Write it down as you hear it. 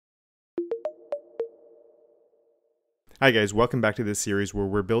Hi guys, welcome back to this series where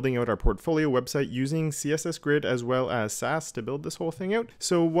we're building out our portfolio website using CSS Grid as well as Sass to build this whole thing out.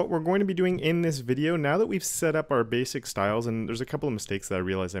 So what we're going to be doing in this video, now that we've set up our basic styles, and there's a couple of mistakes that I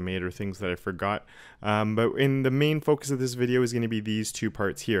realized I made or things that I forgot, but in the main focus of this video is going to be these two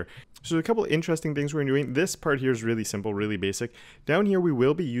parts here. So there's a couple of interesting things we're doing. This part here is really simple, really basic. Down here we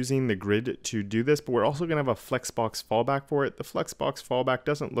will be using the grid to do this, but we're also going to have a flexbox fallback for it. The flexbox fallback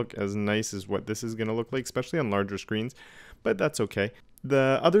doesn't look as nice as what this is going to look like, especially on larger screens, but that's okay.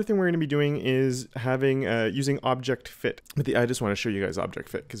 The other thing we're going to be doing is having using object fit. I just want to show you guys object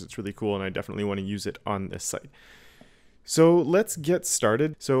fit because it's really cool and I definitely want to use it on this site. So let's get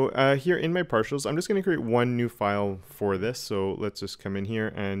started. So here in my partials, I'm just going to create one new file for this. So let's just come in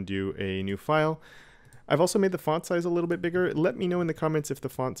here and do a new file. I've also made the font size a little bit bigger. Let me know in the comments if the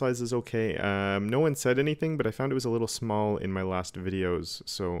font size is okay. No one said anything, but I found it was a little small in my last videos.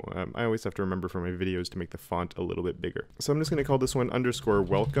 So I always have to remember for my videos to make the font a little bit bigger. So I'm just going to call this one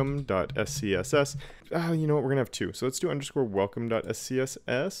 _welcome.scss. You know what? We're going to have two. So let's do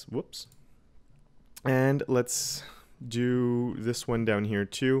 _welcome.scss. Whoops. And let's do this one down here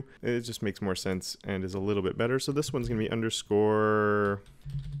too. It just makes more sense and is a little bit better. So this one's going to be _intro.scss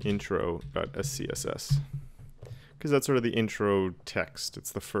because that's sort of the intro text.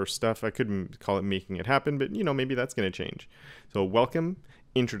 It's the first stuff. I could call it making it happen, but you know, maybe that's going to change. So welcome,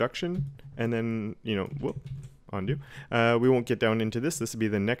 introduction, and then, you know, whoop, undo. We won't get down into this. This would be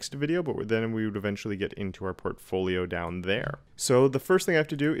the next video, but then we would eventually get into our portfolio down there. So the first thing I have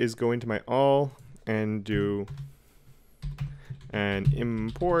to do is go into my all and do and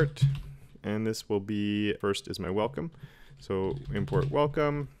import, and this will be first is my welcome. So import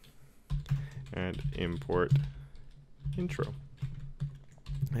welcome and import intro.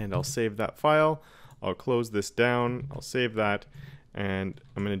 And I'll save that file. I'll close this down. I'll save that. And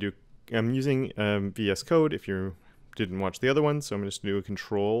I'm using VS Code if you didn't watch the other one. So I'm just going to do a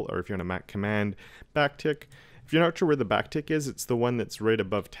control, or if you're on a Mac, command backtick. If you're not sure where the backtick is, it's the one that's right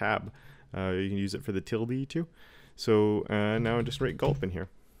above tab. You can use it for the tilde too. So now I just write gulp in here.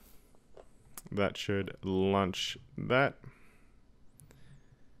 That should launch that.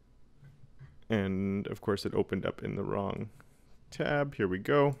 And of course it opened up in the wrong tab. Here we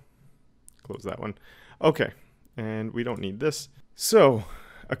go. Close that one. Okay, and we don't need this. So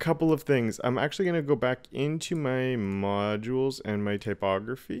a couple of things. I'm actually going to go back into my modules and my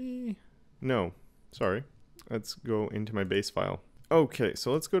typography. No, sorry. Let's go into my base file. Okay,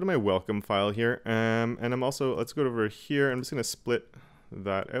 so let's go to my welcome file here. And let's go over here. I'm just going to split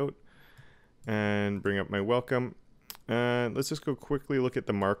that out and bring up my welcome. Let's just go quickly look at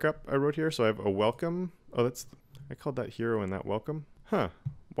the markup I wrote here. So I have a welcome. Oh, I called that hero and that welcome. Huh.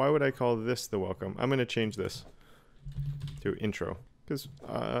 Why would I call this the welcome? I'm going to change this to intro because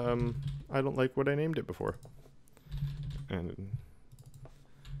I don't like what I named it before.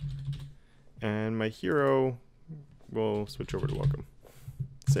 And my hero, we'll switch over to welcome.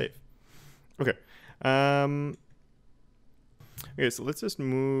 Save. Okay. Okay, so let's just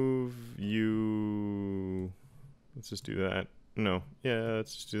move you. Let's just do that. No. Yeah,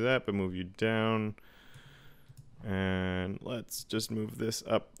 let's just do that, but move you down. And let's just move this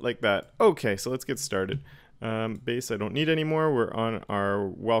up like that. Okay, so let's get started. Base I don't need anymore. We're on our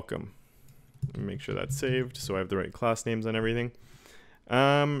welcome. Make sure that's saved so I have the right class names and everything.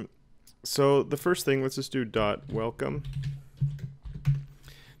 So the first thing, let's just do .welcome.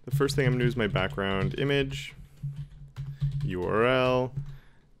 The first thing I'm going to do is my background image, URL,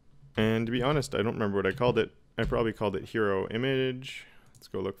 and to be honest, I don't remember what I called it. I probably called it hero image. Let's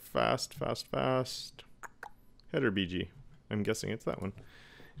go look fast. Header BG. I'm guessing it's that one.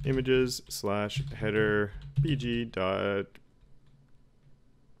 Images / header BG dot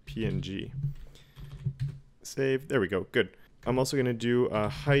PNG. Save. There we go. Good. I'm also going to do a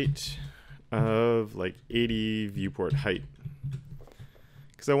height of like 80 viewport height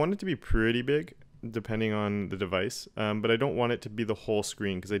because I want it to be pretty big depending on the device, but I don't want it to be the whole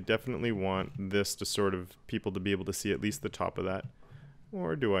screen because I definitely want this to sort of people to be able to see at least the top of that.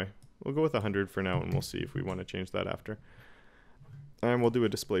 Or do I? We'll go with 100 for now and we'll see if we want to change that after. And we'll do a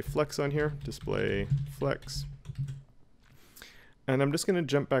display flex on here, display flex. And I'm just going to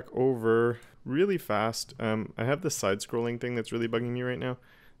jump back over really fast. I have the side scrolling thing that's really bugging me right now.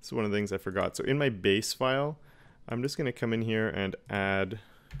 This is one of the things I forgot. So in my base file, I'm just going to come in here and add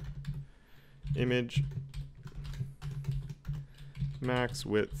image max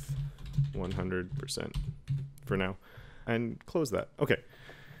width 100% for now and close that. Okay.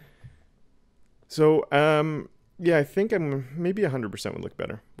 So yeah, I think maybe 100% would look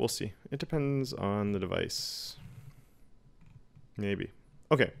better. We'll see. It depends on the device. Maybe.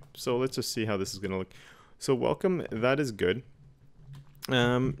 Okay, so let's just see how this is going to look. So welcome, that is good.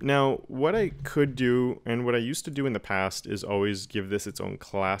 Now, what I could do, and what I used to do in the past, is always give this its own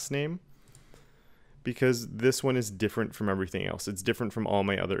class name, because this one is different from everything else. It's different from all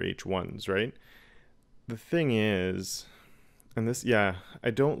my other H1s, right? The thing is, and this, yeah, I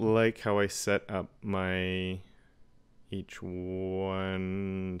don't like how I set up my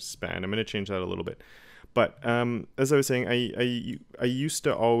H1 span. I'm going to change that a little bit. But as I was saying, I used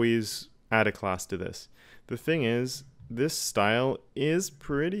to always add a class to this. The thing is, this style is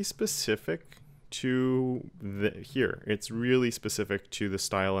pretty specific to here. It's really specific to the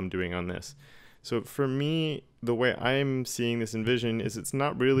style I'm doing on this. So for me, the way I'm seeing this in Vision is it's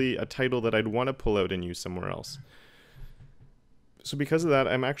not really a title that I'd want to pull out and use somewhere else. So because of that,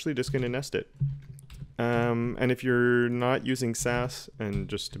 I'm actually just going to nest it. And if you're not using Sass, and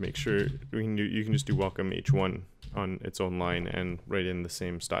just to make sure, you can just do welcome H1 on its own line and write in the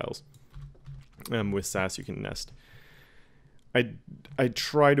same styles. With Sass, you can nest. I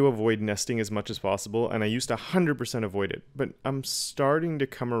try to avoid nesting as much as possible, and I used to 100% avoid it. But I'm starting to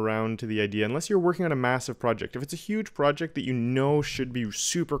come around to the idea, unless you're working on a massive project. If it's a huge project that you know should be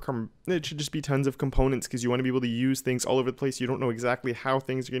it should just be tons of components because you want to be able to use things all over the place. You don't know exactly how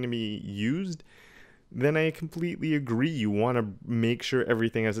things are going to be used. Then I completely agree. You want to make sure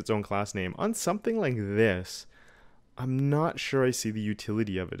everything has its own class name. On something like this, I'm not sure I see the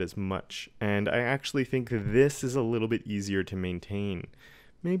utility of it as much, and I actually think this is a little bit easier to maintain.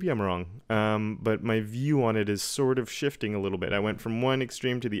 Maybe I'm wrong, but my view on it is sort of shifting a little bit. I went from one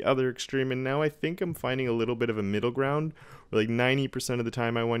extreme to the other extreme, and now I think I'm finding a little bit of a middle ground, where like 90% of the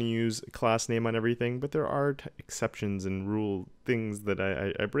time I want to use a class name on everything, but there are exceptions and rule things that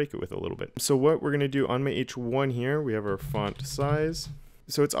I break it with a little bit. So what we're going to do on my H1 here, we have our font size.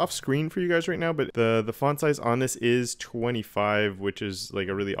 So it's off screen for you guys right now, but the font size on this is 25, which is like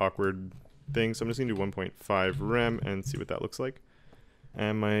a really awkward thing. So I'm just going to do 1.5 rem and see what that looks like.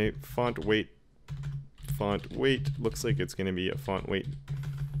 And my font weight looks like it's going to be a font weight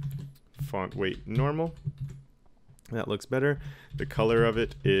normal. That looks better. The color of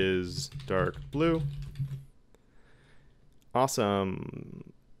it is dark blue.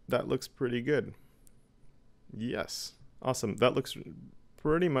 Awesome. That looks pretty good. Yes. Awesome. That looks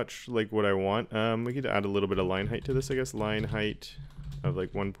pretty much like what I want. We could add a little bit of line height to this, I guess. Line height of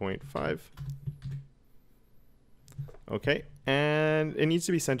like 1.5. Okay, and it needs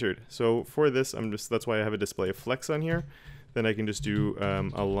to be centered. So for this, that's why I have a display of flex on here. Then I can just do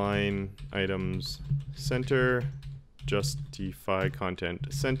align items center, justify content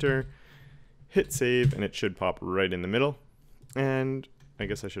center, hit save, and it should pop right in the middle. And I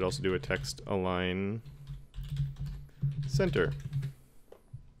guess I should also do a text align center.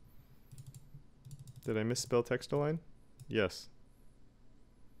 Did I misspell text align? Yes.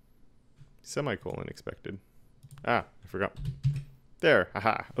 Semicolon expected. Ah, I forgot. There,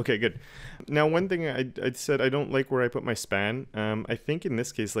 haha. Okay, good. Now, one thing I said, I don't like where I put my span. I think in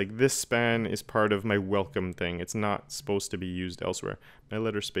this case, like this span is part of my welcome thing. It's not supposed to be used elsewhere. My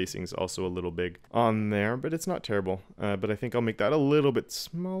letter spacing is also a little big on there, but it's not terrible. But I think I'll make that a little bit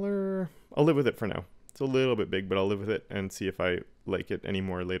smaller. I'll live with it for now. It's a little bit big, but I'll live with it and see if I like it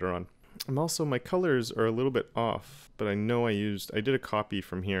anymore later on. My colors are a little bit off, but I know I did a copy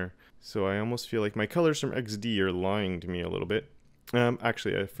from here. So I almost feel like my colors from XD are lying to me a little bit.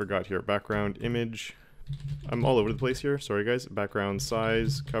 Actually, I forgot here. Background image. I'm all over the place here. Sorry, guys. Background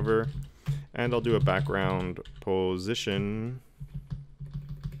size, cover. And I'll do a background position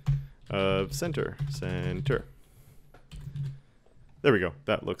of center. Center. There we go.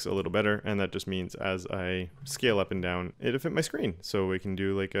 That looks a little better. And that just means as I scale up and down, it'll fit my screen. So we can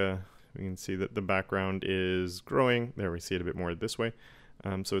do like we can see that the background is growing. There, we see it a bit more this way.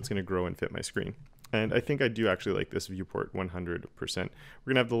 So it's going to grow and fit my screen. And I think I do actually like this viewport 100%. We're going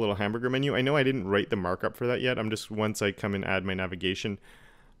to have the little hamburger menu. I know I didn't write the markup for that yet. I'm just, once I come and add my navigation,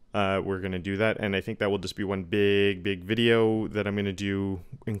 we're going to do that. And I think that will just be one big video that I'm going to do,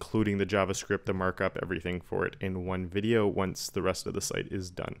 including the JavaScript, the markup, everything for it in one video once the rest of the site is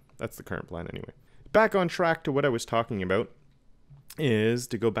done. That's the current plan anyway. Back on track to what I was talking about is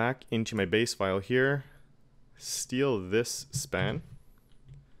to go back into my base file here, steal this span,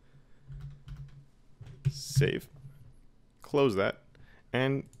 save, close that,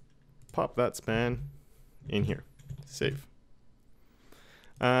 and pop that span in here, save.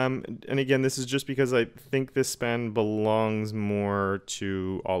 And again, this is just because I think this span belongs more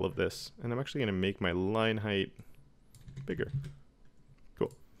to all of this. And I'm actually going to make my line height bigger.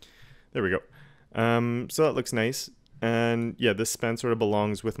 Cool. There we go. So that looks nice. And yeah, this span sort of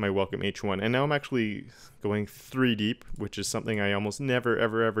belongs with my welcome H1. And now I'm actually going 3 deep, which is something I almost never,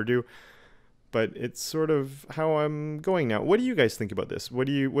 ever do. but it's sort of how I'm going now. What do you guys think about this?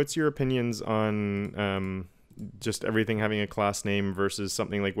 What's your opinions on just everything having a class name versus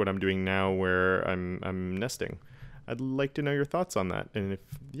something like what I'm doing now where I'm nesting? I'd like to know your thoughts on that. And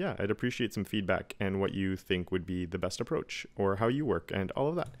yeah, I'd appreciate some feedback and what you think would be the best approach or how you work and all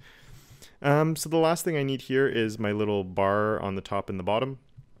of that. So the last thing I need here is my little bar on the top and the bottom.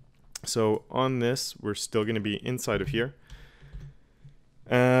 So on this, we're still going to be inside of here.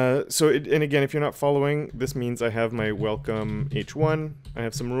 And again, if you're not following, this means I have my welcome H1. I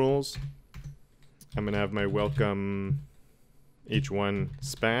have some rules. I'm going to have my welcome H1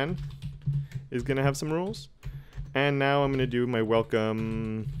 span is going to have some rules. And now I'm going to do my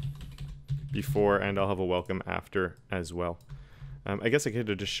welcome before, and I'll have a welcome after as well. I guess I could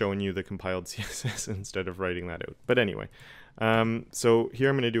have just shown you the compiled CSS instead of writing that out. But anyway, so here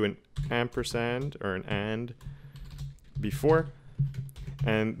I'm going to do an ampersand or an and before.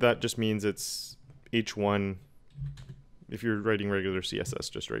 And that just means it's H1. If you're writing regular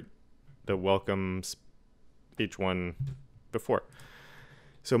CSS, just write the welcome H1 before.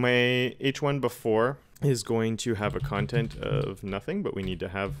 So my H1 before is going to have a content of nothing, but we need to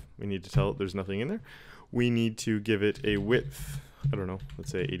tell it there's nothing in there. We need to give it a width, I don't know,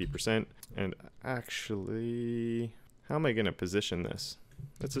 let's say 80%. And actually, how am I going to position this?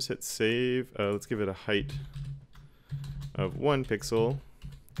 Let's just hit save. Let's give it a height of 1 pixel.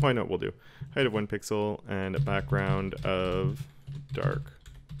 Oh, I know what we'll do. Height of 1 pixel and a background of dark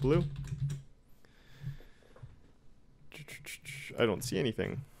blue. I don't see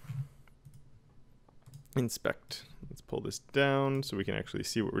anything. Inspect. Let's pull this down so we can actually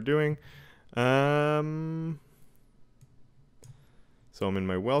see what we're doing. So I'm in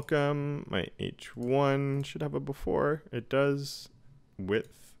my welcome. My H1 should have a before. It does.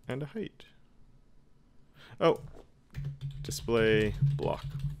 Width and a height. Oh, display block.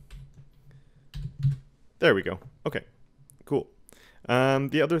 There we go. Okay, cool.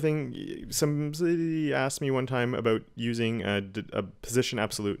 The other thing, somebody asked me one time about using a position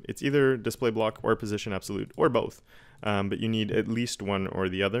absolute. It's either display block or position absolute or both, but you need at least one or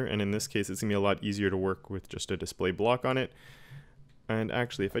the other. And in this case, it's gonna be a lot easier to work with just a display block on it. And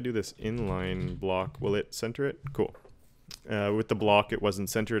actually, if I do this inline block, will it center it? Cool. With the block, it wasn't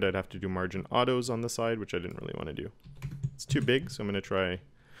centered. I'd have to do margin autos on the side, which I didn't really want to do. It's too big, so I'm gonna try,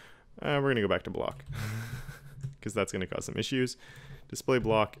 we're gonna go back to block because that's gonna cause some issues. Display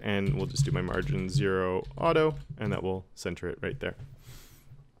block, and we'll just do my margin 0 auto, and that will center it right there.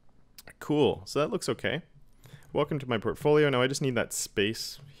 Cool, so that looks okay. Welcome to my portfolio. Now I just need that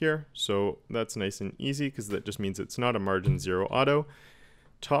space here, so that's nice and easy because that just means it's not a margin 0 auto.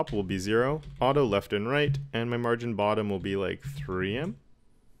 Top will be 0, auto left and right, and my margin bottom will be like 3em,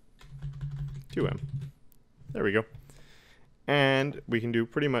 2em. There we go. And we can do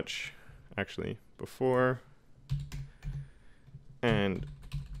pretty much, actually, before and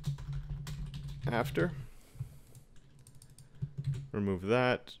after. Remove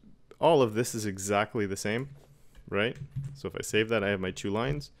that. All of this is exactly the same, right? So if I save that, I have my 2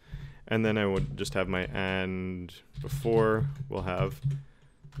 lines. And then I would just have my and before. We'll have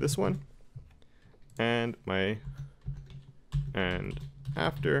this one. And my and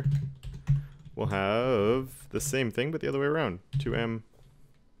after. We'll have the same thing, but the other way around. 2em,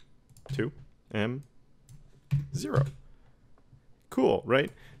 2em, 0. Cool, right?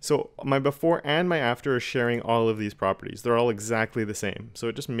 So my before and my after are sharing all of these properties. They're all exactly the same. So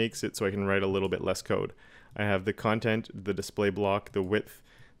it just makes it so I can write a little bit less code. I have the content, the display block, the width,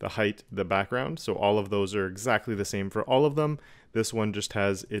 the height, the background. So all of those are exactly the same for all of them. This one just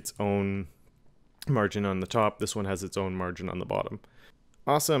has its own margin on the top. This one has its own margin on the bottom.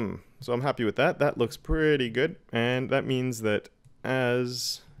 Awesome. So I'm happy with that. That looks pretty good. And that means that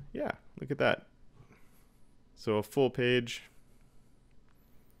yeah, look at that. So a full page.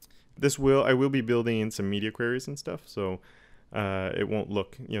 I will be building in some media queries and stuff, so it won't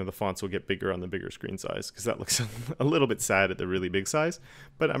look, the fonts will get bigger on the bigger screen size because that looks a little bit sad at the really big size,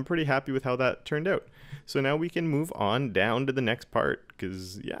 but I'm pretty happy with how that turned out. So now we can move on down to the next part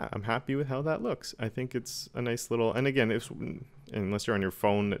because, yeah, I'm happy with how that looks. I think it's a nice little, and again, unless you're on your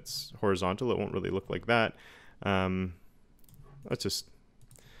phone that's horizontal, it won't really look like that. Let's just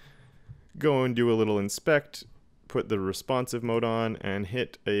go and do a little inspect. Put the responsive mode on and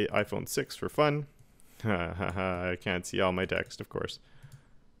hit a iPhone 6 for fun. I can't see all my text, of course.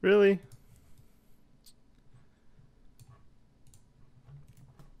 Really?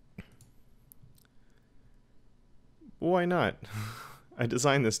 Why not? I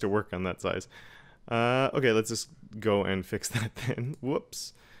designed this to work on that size. Okay, let's just go and fix that then.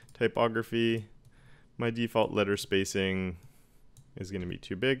 Whoops. Typography. My default letter spacing. is going to be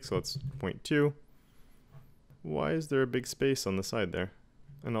too big, so let's 0.2. Why is there a big space on the side there?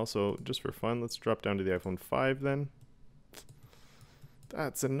 And also, just for fun, let's drop down to the iPhone 5 then.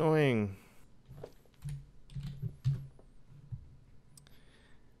 That's annoying.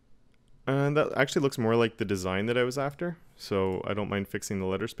 And that actually looks more like the design that I was after, so I don't mind fixing the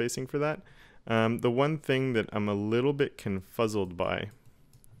letter spacing for that. The one thing that I'm a little bit confuzzled by,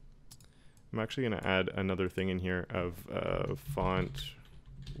 I'm actually going to add another thing in here of font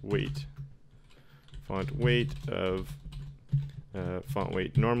weight. Font weight of font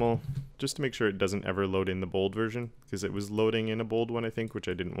weight normal, just to make sure it doesn't ever load in the bold version, because it was loading in a bold one, I think, which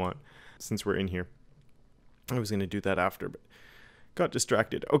I didn't want since we're in here. I was going to do that after, but got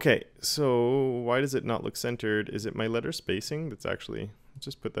distracted. Okay, so why does it not look centered? Is it my letter spacing that's actually,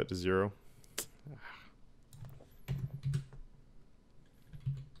 just put that to 0.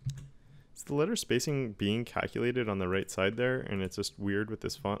 Is the letter spacing being calculated on the right side there, and it's just weird with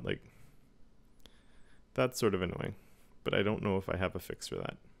this font? Like, that's sort of annoying, but I don't know if I have a fix for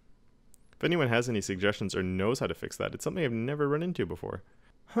that. If anyone has any suggestions or knows how to fix that, it's something I've never run into before.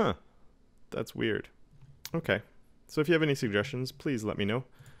 Huh, that's weird. Okay. So if you have any suggestions, please let me know,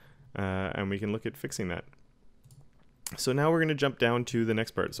 and we can look at fixing that. So now we're going to jump down to the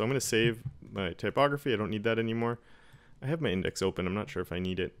next part. So I'm going to save my typography. I don't need that anymore. I have my index open. I'm not sure if I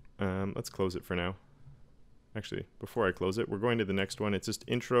need it. Let's close it for now. Actually, before I close it, we're going to the next one. It's just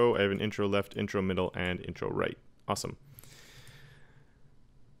intro. I have an intro left, intro middle, and intro right. Awesome.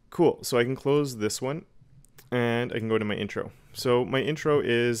 Cool. So I can close this one, and I can go to my intro. So my intro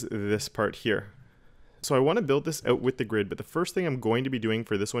is this part here. So I want to build this out with the grid, but the first thing I'm going to be doing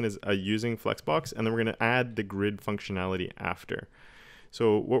for this one is using flexbox, and then we're going to add the grid functionality after.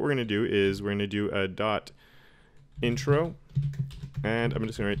 So what we're going to do is we're going to do a dot intro, and I'm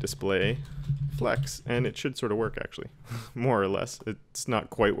just going to write display flex, and it should sort of work actually, more or less. It's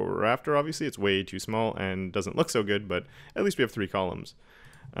not quite what we're after, obviously. It's way too small and doesn't look so good, but at least we have 3 columns.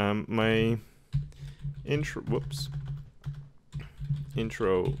 My intro,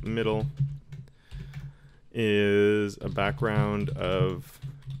 intro middle is a background of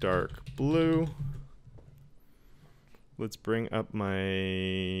dark blue. Let's bring up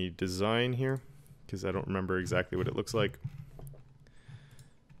my design here, because I don't remember exactly what it looks like.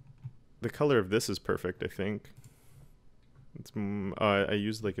 The color of this is perfect, I think. It's, I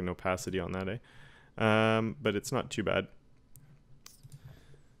used like an opacity on that, but it's not too bad.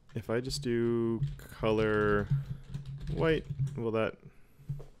 If I just do color white, will that...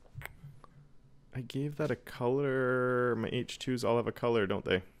 I gave that a color. My H2s all have a color, don't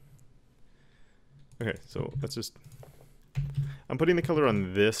they? Okay, so let's just... I'm putting the color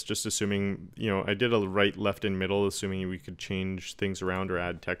on this, just assuming, you know, I did a right, left, and middle, assuming we could change things around or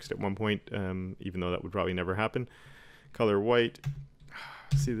add text at one point, even though that would probably never happen. Color white.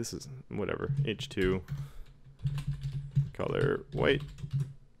 See, this is whatever. H2. Color white.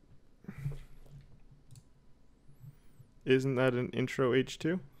 Isn't that an intro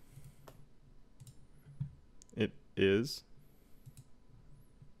H2? It is.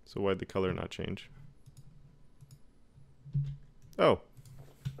 So why'd the color not change? Oh.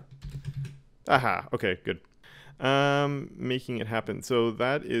 Aha, okay, good. Making it happen. So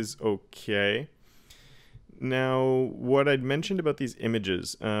that is okay. Now, what I'd mentioned about these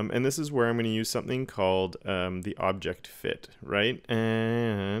images, and this is where I'm going to use something called the object fit, right?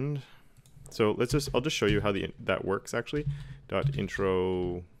 And so I'll just show you how that works actually. Dot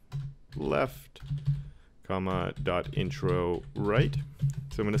intro left, comma, dot intro right.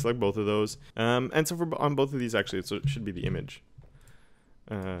 So I'm going to select both of those. And so on both of these actually, it should be the image.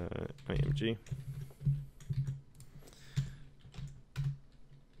 IMG.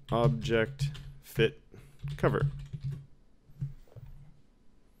 Object fit cover.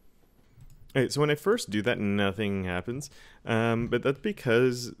 Okay, so when I first do that, nothing happens, but that's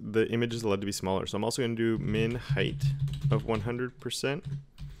because the image is allowed to be smaller. So I'm also going to do min height of 100%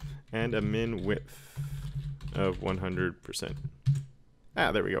 and a min width of 100%.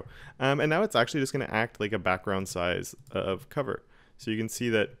 Ah, there we go. And now it's actually just going to act like a background size of cover. So you can see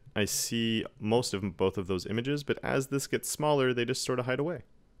that I see most of both of those images, but as this gets smaller, they just sort of hide away.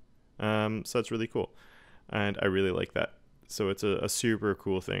 So that's really cool. And I really like that. So it's a super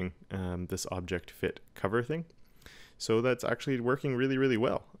cool thing, this object fit cover thing. So that's actually working really, really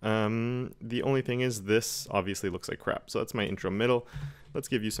well. The only thing is this obviously looks like crap. So that's my intro middle. Let's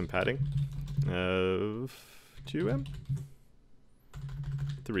give you some padding of 2M,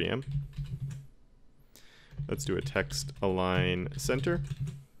 3M. Let's do a text align center.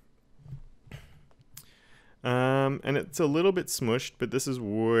 And it's a little bit smushed, but this is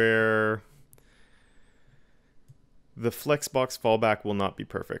where the flexbox fallback will not be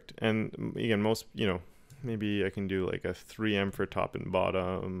perfect. And again, most, maybe I can do like a 3M for top and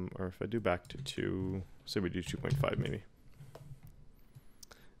bottom, or if I do back to 2, say we do 2.5 maybe.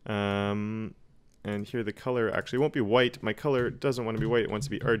 And here the color actually won't be white. My color doesn't want to be white. It wants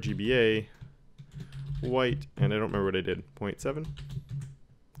to be RGBA white, and I don't remember what I did. 0.7.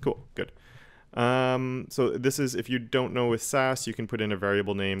 Cool, good. So this is, if you don't know with Sass, you can put in a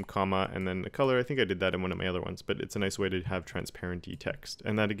variable name, comma, and then the color. I think I did that in one of my other ones, but it's a nice way to have transparent text.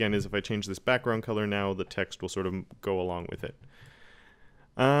 And that again is if I change this background color now, the text will sort of go along with it.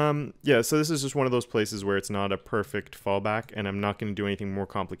 Yeah, so this is just one of those places where it's not a perfect fallback, and I'm not going to do anything more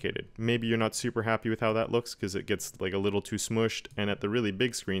complicated. Maybe you're not super happy with how that looks because it gets like a little too smushed, and at the really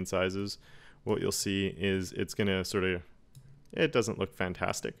big screen sizes, what you'll see is it's going to sort of, it doesn't look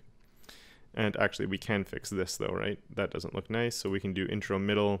fantastic. And actually we can fix this though, right? That doesn't look nice, so we can do intro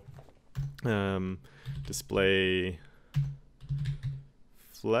middle, display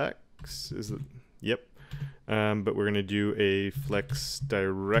flex, is it? Yep. But we're going to do a flex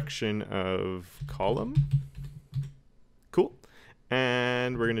direction of column. Cool.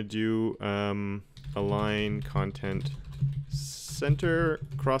 And we're going to do align content center,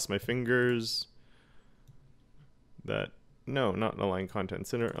 cross my fingers. No, not align content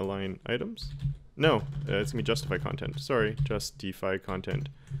center, align items. No, it's going to be justify content. Sorry, justify content.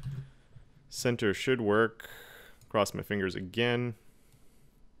 Center should work. Cross my fingers again.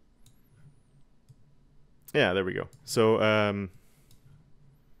 Yeah, there we go. So,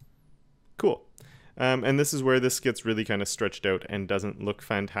 cool. And this is where this gets really kind of stretched out and doesn't look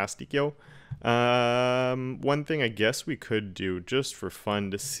fantastico. One thing I guess we could do just for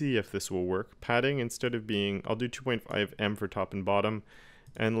fun to see if this will work. Padding, instead of being, I'll do 2.5 for top and bottom,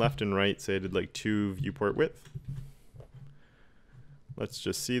 and left and right, say I did like 2 viewport width. Let's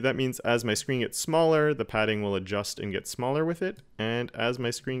just see. That means as my screen gets smaller, the padding will adjust and get smaller with it. And as my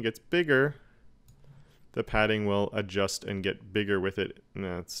screen gets bigger, the padding will adjust and get bigger with it.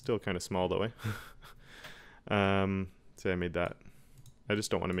 No, it's still kind of small though, eh? Say I made that. I just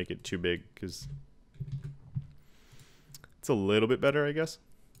don't want to make it too big because it's a little bit better, I guess.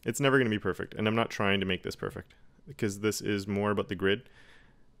 It's never going to be perfect, and I'm not trying to make this perfect because this is more about the grid.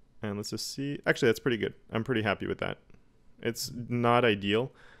 And let's just see. Actually, that's pretty good. I'm pretty happy with that. It's not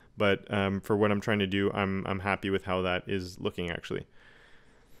ideal, but for what I'm trying to do, I'm happy with how that is looking actually.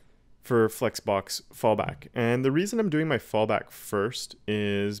 For flexbox fallback. And the reason I'm doing my fallback first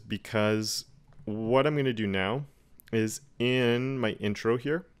is because what I'm going to do now is in my intro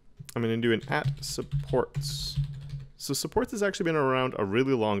here, I'm going to do an @supports. So supports has actually been around a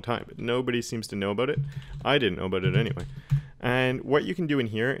really long time, but nobody seems to know about it. I didn't know about it anyway. And what you can do in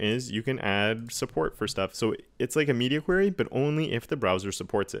here is you can add support for stuff. So it's like a media query, but only if the browser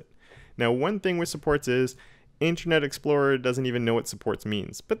supports it. Now, one thing with supports is Internet Explorer doesn't even know what supports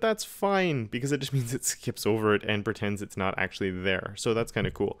means, but that's fine because it just means it skips over it and pretends it's not actually there. So that's kind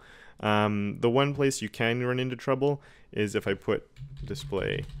of cool. The one place you can run into trouble is if I put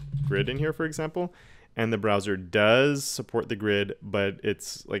display grid in here, for example, and the browser does support the grid, but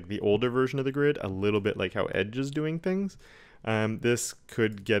it's like the older version of the grid, a little bit like how Edge is doing things. This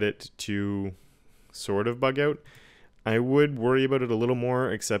could get it to sort of bug out. I would worry about it a little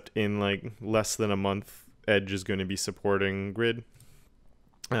more, except in like less than a month, Edge is going to be supporting grid.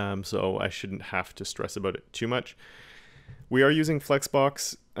 So I shouldn't have to stress about it too much. We are using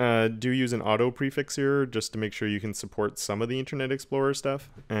Flexbox. Do use an auto prefix here just to make sure you can support some of the Internet Explorer stuff.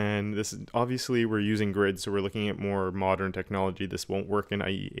 And this is obviously we're using grid, so we're looking at more modern technology. This won't work in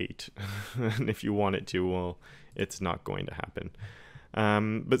IE8. And if you want it to, well, it's not going to happen.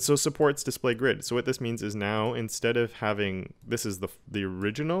 But so supports display grid. So what this means is now instead of having, this is the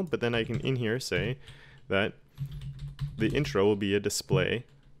original, but then I can in here say that the intro will be a display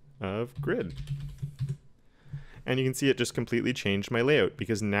of grid. And you can see it just completely changed my layout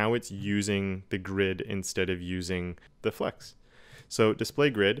because now it's using the grid instead of using the flex. So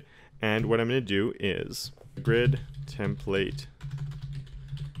display grid, and what I'm going to do is grid template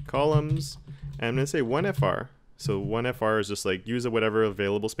columns, and I'm going to say 1FR. So 1FR is just like use whatever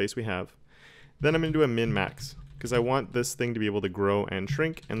available space we have. Then I'm going to do a min-max because I want this thing to be able to grow and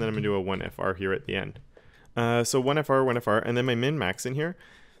shrink, and then I'm going to do a 1FR here at the end. So 1FR, 1FR, and then my min-max in here.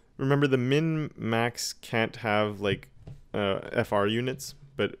 Remember, the min-max can't have like FR units,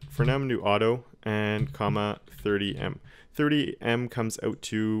 but for now I'm going to do auto and comma 30M. 30M comes out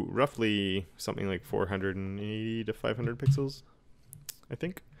to roughly something like 480 to 500 pixels, I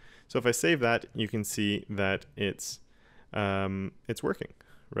think. So if I save that, you can see that it's working,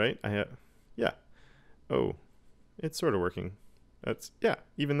 right? Yeah. Oh, it's sort of working. That's, yeah,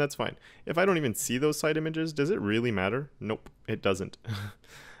 even that's fine. If I don't even see those side images, does it really matter? Nope, it doesn't.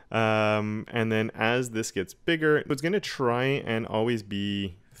 And then as this gets bigger, it's going to try and always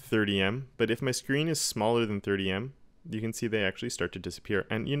be 30M, but if my screen is smaller than 30M, you can see they actually start to disappear.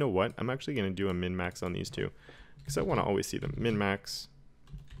 And you know what? I'm actually going to do a min-max on these two, because I want to always see them. Min-max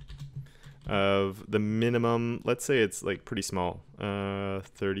of the minimum, let's say it's like pretty small, 30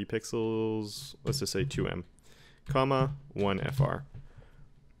 pixels, let's just say 2M, comma, 1 FR.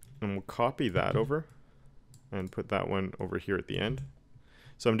 And we'll copy that over and put that one over here at the end.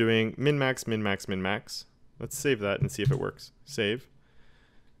 So I'm doing min-max, min-max, min-max. Let's save that and see if it works. Save.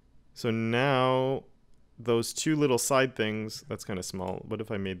 So now those two little side things, that's kind of small. What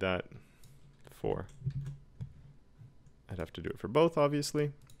if I made that 4? I'd have to do it for both,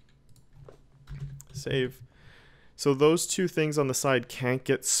 obviously. Save. So those two things on the side can't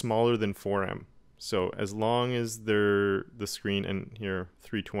get smaller than 4M. So as long as they're the screen, and here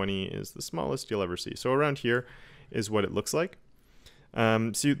 320 is the smallest you'll ever see. So around here is what it looks like.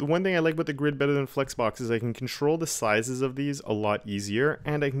 So the one thing I like about the grid better than flexbox is I can control the sizes of these a lot easier,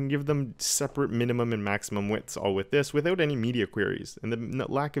 and I can give them separate minimum and maximum widths all with this without any media queries. And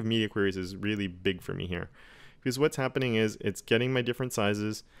the lack of media queries is really big for me here, because what's happening is it's getting my different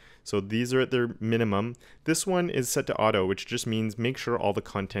sizes. So these are at their minimum. This one is set to auto, which just means make sure all the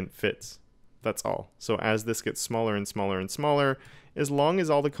content fits. That's all. So as this gets smaller and smaller and smaller, as long as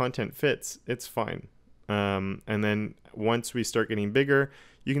all the content fits, it's fine. And then once we start getting bigger,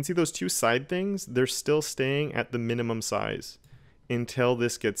 you can see those two side things, they're still staying at the minimum size until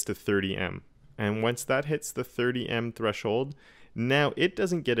this gets to 30M. And once that hits the 30M threshold, now it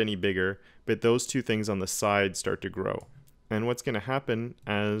doesn't get any bigger, but those two things on the side start to grow. And what's going to happen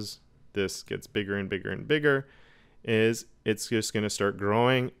as this gets bigger and bigger and bigger is it's just going to start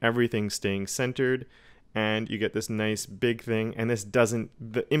growing, everything staying centered, and you get this nice big thing, and this doesn't,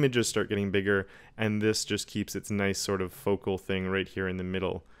 the images start getting bigger, and this just keeps its nice sort of focal thing right here in the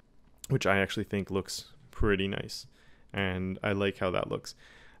middle, which I actually think looks pretty nice, and I like how that looks.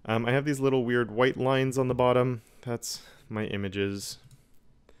 I have these little weird white lines on the bottom. That's my images.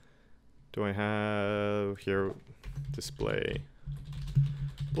 Do I have here display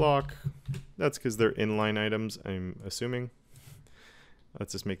block? That's because they're inline items, I'm assuming.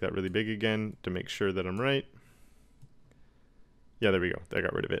 Let's just make that really big again to make sure that I'm right. Yeah, there we go. I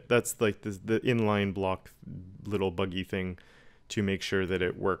got rid of it. That's like the inline block little buggy thing to make sure that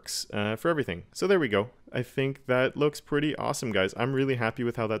it works for everything. So there we go. I think that looks pretty awesome, guys. I'm really happy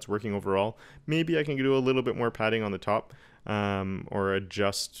with how that's working overall. Maybe I can do a little bit more padding on the top or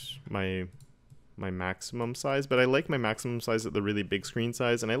adjust my maximum size, but I like my maximum size at the really big screen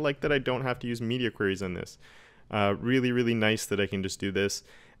size, and I like that I don't have to use media queries on this. Really, really nice that I can just do this.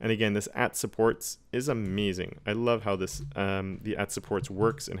 And again, this @supports is amazing. I love how this the @supports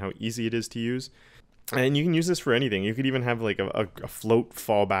works and how easy it is to use. And you can use this for anything. You could even have like a float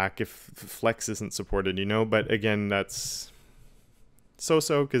fallback if flex isn't supported, you know, but again, that's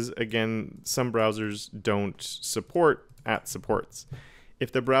so-so because again, some browsers don't support @supports.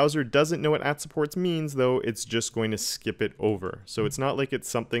 If the browser doesn't know what @supports means, though, it's just going to skip it over. So it's not like it's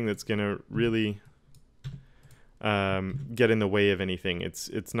something that's going to really get in the way of anything.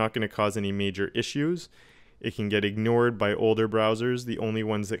 It's not going to cause any major issues. It can get ignored by older browsers. The only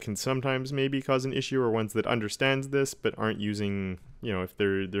ones that can sometimes maybe cause an issue are ones that understands this but aren't using, you know, if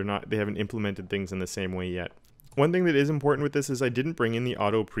they haven't implemented things in the same way yet. One thing that is important with this is I didn't bring in the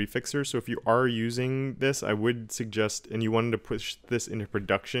auto prefixer. So if you are using this, I would suggest, and you wanted to push this into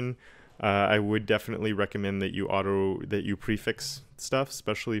production, I would definitely recommend that you prefix stuff,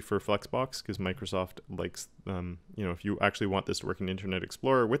 especially for Flexbox, because Microsoft likes, you know, if you actually want this to work in Internet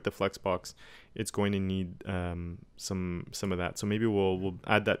Explorer with the Flexbox, it's going to need some of that. So maybe we'll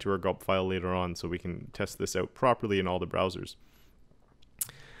add that to our gulp file later on so we can test this out properly in all the browsers.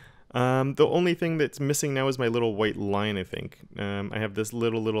 The only thing that's missing now is my little white line, I think. I have this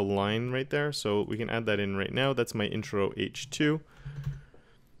little line right there, so we can add that in right now. That's my intro H2.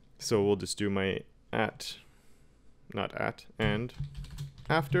 So we'll just do my and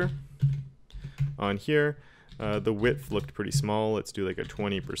after on here. The width looked pretty small. Let's do like a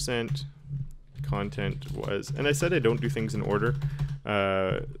 20%. Content was, and I said I don't do things in order.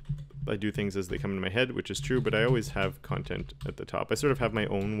 I do things as they come into my head, which is true, but I always have content at the top. I sort of have my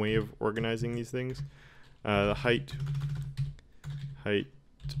own way of organizing these things. The height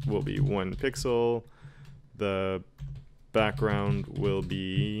will be 1 pixel. The background will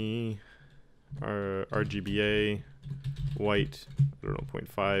be RGBA, white, I don't know,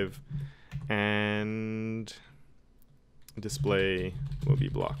 0.5, and display will be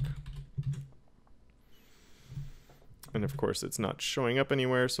block. And of course it's not showing up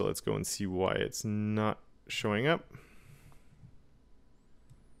anywhere, so let's go and see why it's not showing up.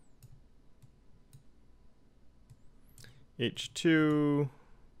 H2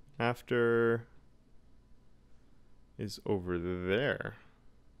 after is over there.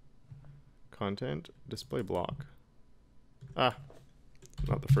 Content display block. Ah,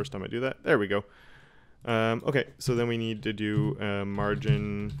 not the first time I do that. There we go. Okay, so then we need to do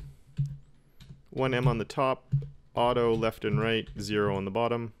margin 1em on the top, auto left and right, 0 on the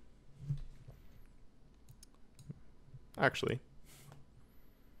bottom. Actually,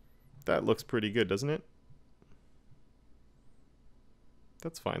 that looks pretty good, doesn't it?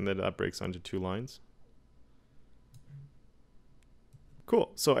 That's fine that that breaks onto 2 lines.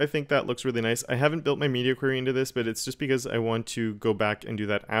 Cool, so I think that looks really nice. I haven't built my media query into this, but it's just because I want to go back and do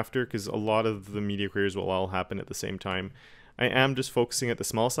that after, because a lot of the media queries will all happen at the same time. I am just focusing at the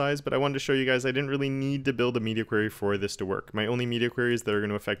small size, but I wanted to show you guys I didn't really need to build a media query for this to work. My only media queries that are going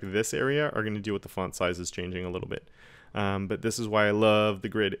to affect this area are going to deal with the font sizes changing a little bit. But this is why I love the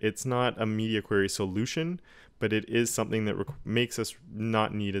grid. It's not a media query solution, but it is something that makes us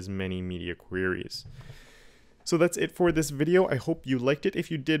not need as many media queries. So that's it for this video. I hope you liked it.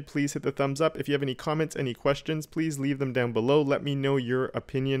 If you did, please hit the thumbs up. If you have any comments, any questions, please leave them down below. Let me know your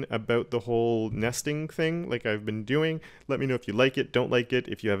opinion about the whole nesting thing like I've been doing. Let me know if you like it, don't like it,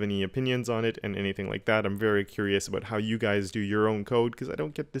 if you have any opinions on it and anything like that. I'm very curious about how you guys do your own code because I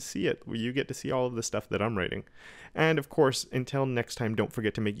don't get to see it. You get to see all of the stuff that I'm writing. And of course, until next time, don't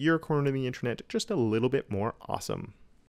forget to make your corner of the internet just a little bit more awesome.